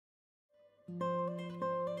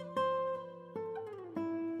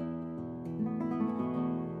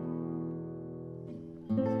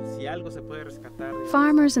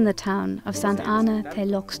Farmers in the town of Santa Ana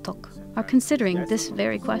Tehuacán are considering this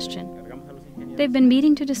very question. They've been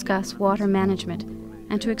meeting to discuss water management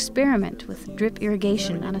and to experiment with drip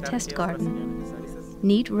irrigation on a test garden.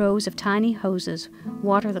 Neat rows of tiny hoses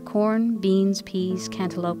water the corn, beans, peas,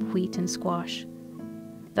 cantaloupe, wheat, and squash.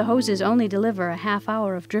 The hoses only deliver a half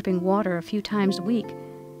hour of dripping water a few times a week,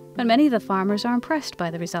 but many of the farmers are impressed by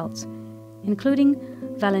the results, including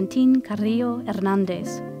Valentin Carrillo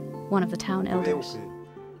Hernandez, one of the town elders.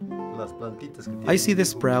 I see the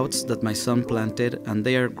sprouts that my son planted, and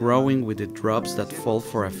they are growing with the drops that fall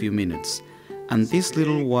for a few minutes. And this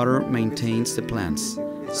little water maintains the plants,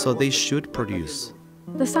 so they should produce.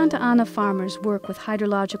 The Santa Ana farmers work with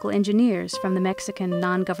hydrological engineers from the Mexican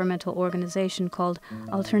non-governmental organization called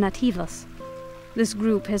Alternativas. This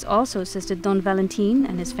group has also assisted Don Valentin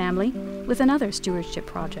and his family with another stewardship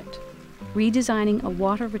project, redesigning a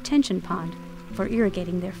water retention pond for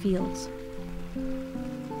irrigating their fields.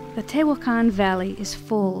 The Tehuacán Valley is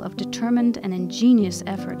full of determined and ingenious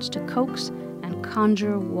efforts to coax and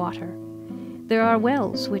conjure water. There are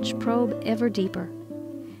wells which probe ever deeper.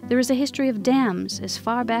 There is a history of dams as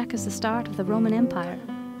far back as the start of the Roman Empire.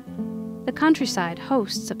 The countryside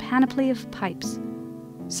hosts a panoply of pipes.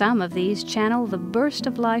 Some of these channel the burst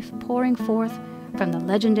of life pouring forth from the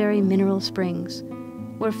legendary mineral springs,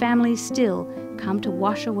 where families still come to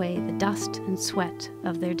wash away the dust and sweat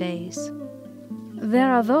of their days.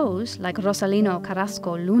 There are those, like Rosalino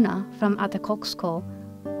Carrasco Luna from Atacoxco,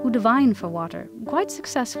 who divine for water, quite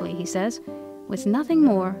successfully, he says, with nothing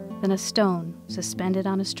more than a stone suspended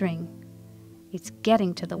on a string. It's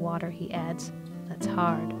getting to the water, he adds, that's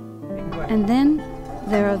hard. And then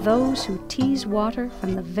there are those who tease water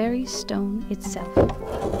from the very stone itself.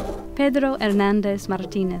 Pedro Hernandez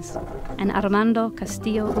Martinez and Armando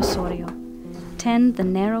Castillo Osorio tend the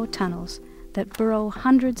narrow tunnels that burrow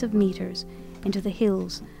hundreds of meters into the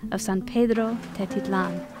hills of San Pedro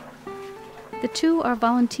Tetitlan. The two are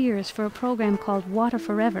volunteers for a program called Water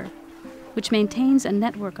Forever, which maintains a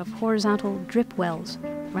network of horizontal drip wells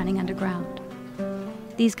running underground.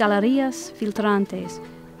 These galerías filtrantes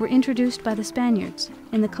were introduced by the Spaniards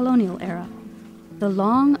in the colonial era. The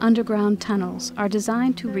long underground tunnels are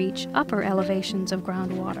designed to reach upper elevations of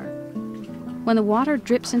groundwater. When the water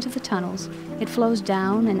drips into the tunnels, it flows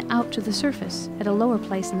down and out to the surface at a lower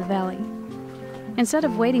place in the valley. Instead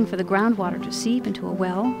of waiting for the groundwater to seep into a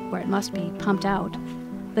well where it must be pumped out,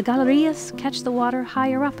 the galerías catch the water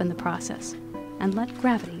higher up in the process and let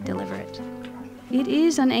gravity deliver it. It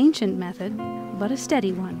is an ancient method, but a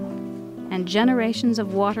steady one, and generations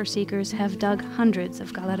of water seekers have dug hundreds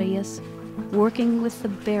of galerías, working with the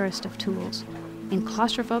barest of tools, in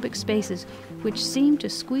claustrophobic spaces which seem to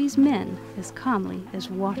squeeze men as calmly as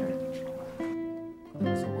water.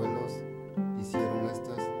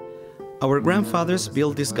 Our grandfathers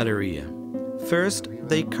built this galeria. First,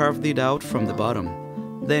 they carved it out from the bottom.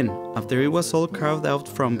 Then, after it was all carved out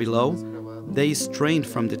from below, they strained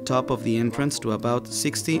from the top of the entrance to about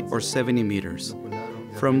 60 or 70 meters.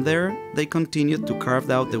 From there, they continued to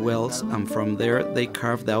carve out the wells, and from there they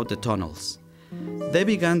carved out the tunnels. They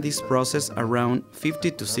began this process around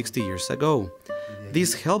 50 to 60 years ago.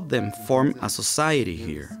 This helped them form a society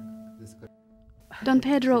here. Don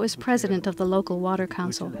Pedro is president of the local water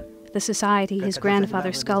council. The society his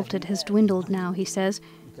grandfather sculpted has dwindled now, he says,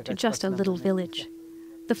 to just a little village.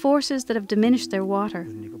 The forces that have diminished their water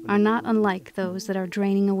are not unlike those that are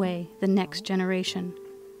draining away the next generation,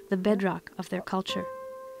 the bedrock of their culture.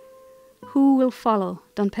 Who will follow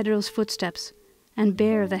Don Pedro's footsteps and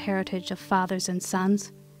bear the heritage of fathers and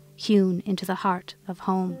sons, hewn into the heart of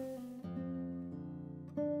home?